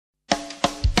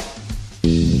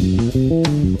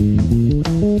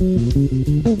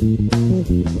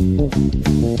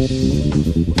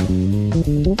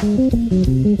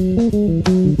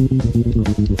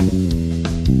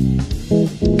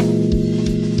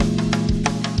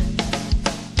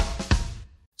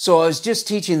So I was just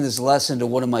teaching this lesson to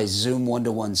one of my Zoom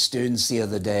one-to-one students the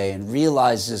other day and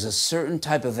realized there's a certain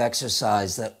type of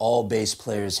exercise that all bass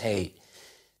players hate.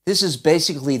 This is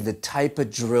basically the type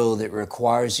of drill that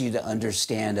requires you to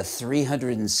understand a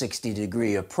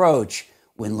 360-degree approach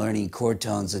when learning chord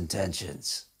tones and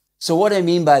tensions. So what I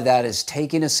mean by that is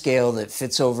taking a scale that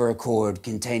fits over a chord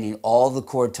containing all the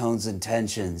chord tones and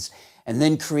tensions and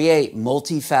then create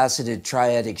multifaceted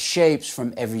triadic shapes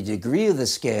from every degree of the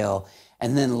scale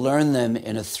and then learn them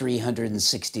in a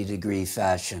 360-degree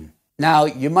fashion. Now,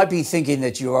 you might be thinking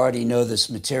that you already know this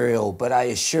material, but I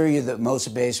assure you that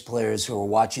most bass players who are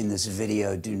watching this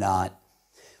video do not.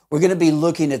 We're going to be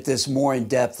looking at this more in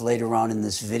depth later on in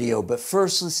this video, but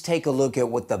first let's take a look at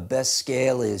what the best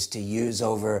scale is to use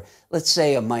over, let's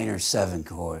say, a minor 7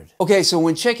 chord. Okay, so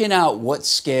when checking out what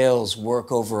scales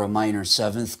work over a minor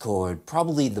 7th chord,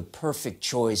 probably the perfect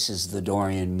choice is the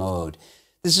Dorian mode.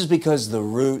 This is because the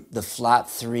root, the flat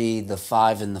 3, the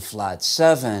 5, and the flat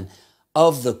 7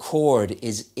 of the chord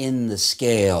is in the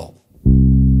scale.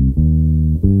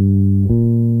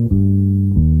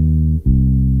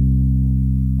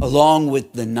 Along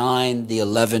with the 9, the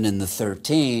 11, and the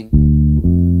 13,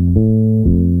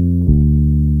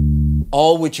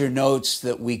 all which are notes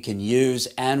that we can use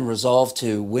and resolve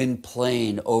to when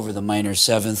playing over the minor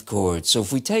 7th chord. So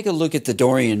if we take a look at the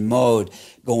Dorian mode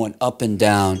going up and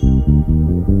down,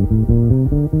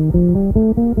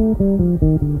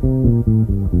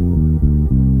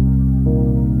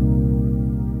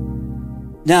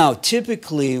 now,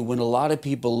 typically, when a lot of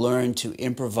people learn to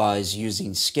improvise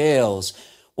using scales,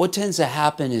 what tends to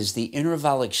happen is the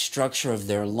intervallic structure of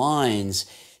their lines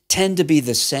tend to be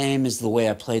the same as the way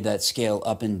I played that scale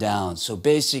up and down. So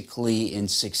basically in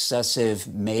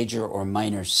successive major or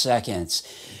minor seconds.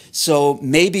 So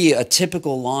maybe a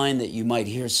typical line that you might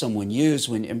hear someone use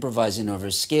when improvising over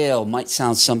a scale might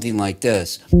sound something like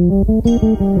this.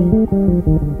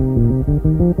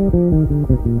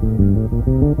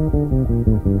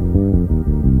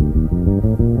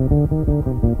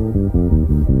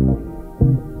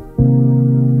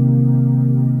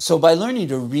 So by learning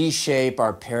to reshape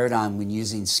our paradigm when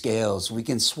using scales, we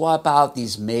can swap out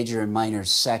these major and minor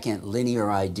second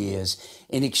linear ideas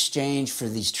in exchange for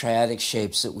these triadic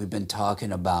shapes that we've been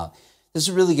talking about. This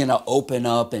is really going to open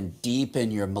up and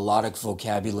deepen your melodic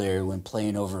vocabulary when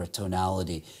playing over a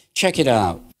tonality. Check it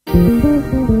out.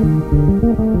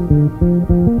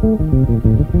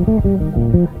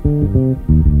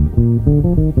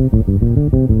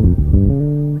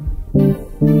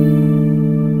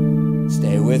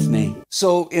 Stay with me.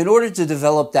 So in order to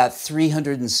develop that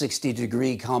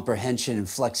 360-degree comprehension and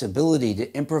flexibility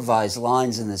to improvise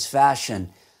lines in this fashion,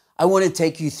 I want to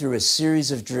take you through a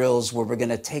series of drills where we're going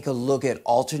to take a look at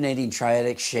alternating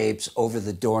triadic shapes over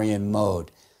the Dorian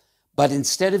mode. But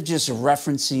instead of just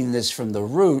referencing this from the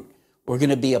root, we're going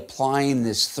to be applying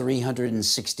this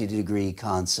 360-degree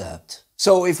concept.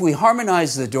 So if we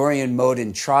harmonize the Dorian mode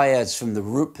in triads from the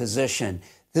root position,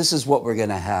 this is what we're going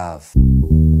to have.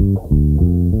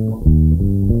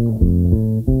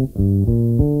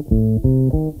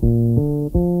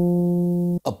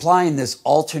 Applying this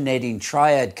alternating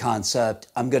triad concept,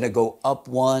 I'm going to go up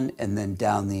one and then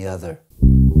down the other.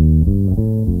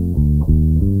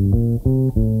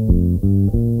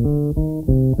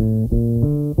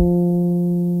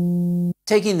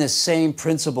 Taking the same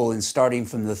principle and starting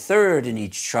from the third in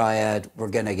each triad, we're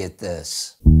going to get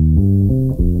this.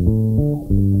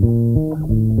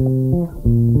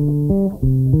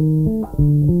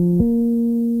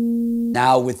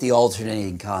 Now with the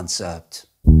alternating concept.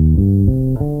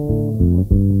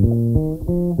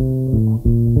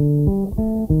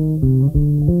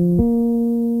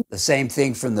 The same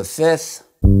thing from the fifth.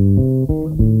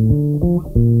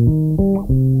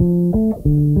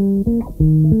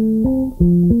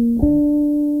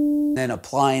 Then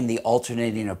applying the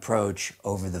alternating approach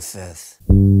over the fifth.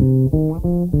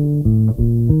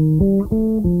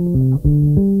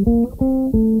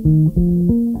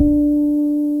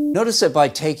 Notice that by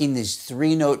taking these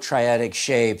 3-note triadic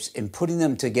shapes and putting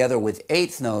them together with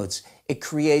 8th notes, it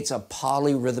creates a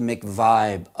polyrhythmic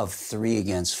vibe of 3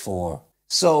 against 4.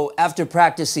 So after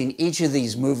practicing each of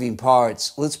these moving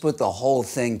parts, let's put the whole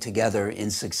thing together in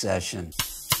succession.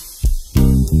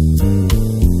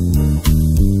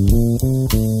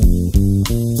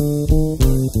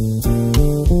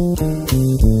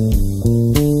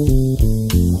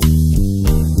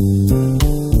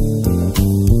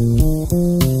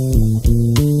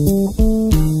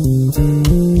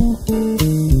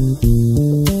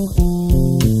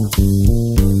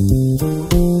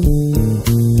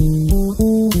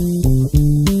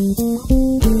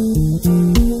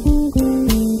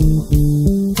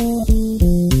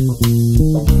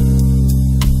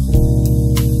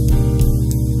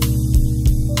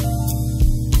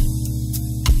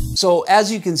 So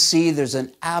as you can see, there's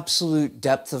an absolute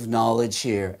depth of knowledge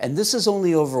here, and this is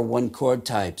only over one chord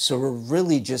type, so we're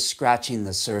really just scratching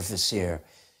the surface here.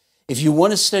 If you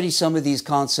want to study some of these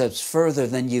concepts further,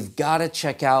 then you've got to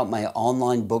check out my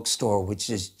online bookstore, which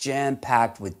is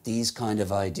jam-packed with these kind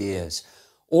of ideas.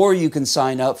 Or you can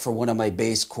sign up for one of my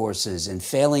bass courses, and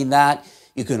failing that,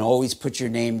 you can always put your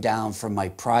name down for my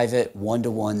private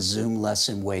one-to-one Zoom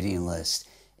lesson waiting list.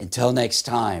 Until next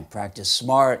time, practice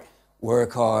smart,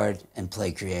 work hard, and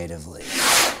play creatively.